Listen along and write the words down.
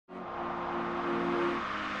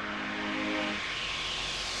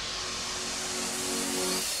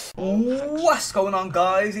What's going on,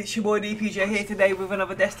 guys? It's your boy DPJ here today with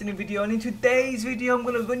another Destiny video, and in today's video I'm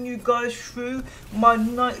going to run you guys through my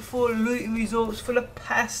Nightfall looting results for the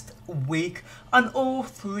past week on all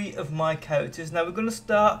three of my characters. Now we're going to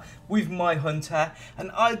start with my hunter,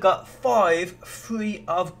 and I got 5 free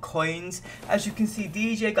of coins. As you can see,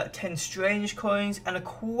 DJ got 10 strange coins, and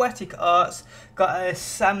Aquatic Arts got a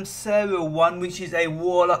Samsara 1, which is a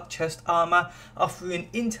warlock chest armor offering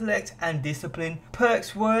intellect and discipline.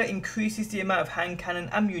 Perks were increases the amount of hand cannon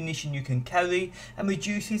ammunition you can carry and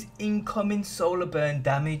reduces incoming solar burn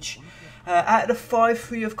damage. Out of the 5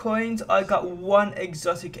 free of coins, I got 1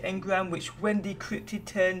 exotic engram, which when decrypted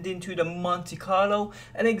turned into the Monte Carlo,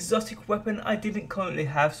 an exotic weapon I didn't currently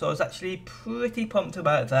have, so I was actually pretty pumped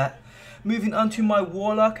about that. Moving on to my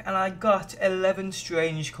warlock, and I got 11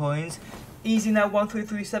 strange coins. Easy Now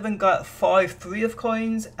 1337 got 5 free of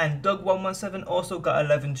coins, and Doug 117 also got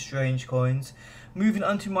 11 strange coins. Moving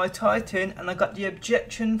on to my Titan, and I got the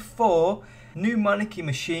Objection 4 New Monarchy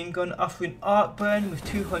machine gun offering arc burn with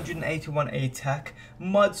 281 attack.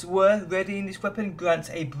 Mods were ready in this weapon, grants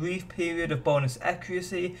a brief period of bonus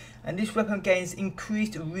accuracy, and this weapon gains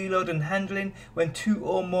increased reload and handling when 2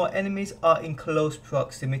 or more enemies are in close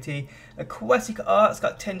proximity. Aquatic Arts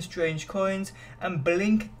got 10 strange coins, and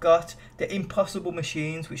Blink got the Impossible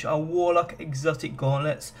machines, which are warlock exotic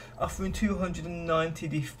gauntlets offering 290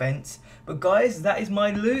 defense. But guys, that is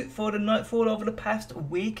my loot for the Nightfall over the past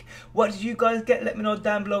week. What did you guys get? Let me know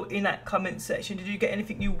down below in that comment section. Did you get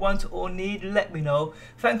anything you want or need? Let me know.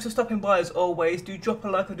 Thanks for stopping by as always. Do drop a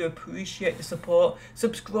like, I do appreciate the support.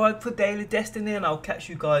 Subscribe for daily Destiny, and I'll catch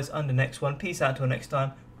you guys on the next one. Peace out until next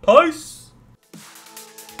time. Peace.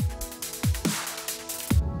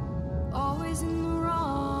 Always in the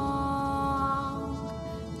wrong,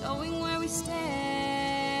 knowing where we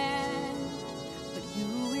stand, but you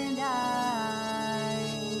and I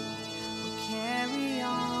will carry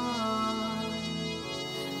on.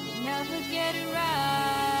 We never get it right.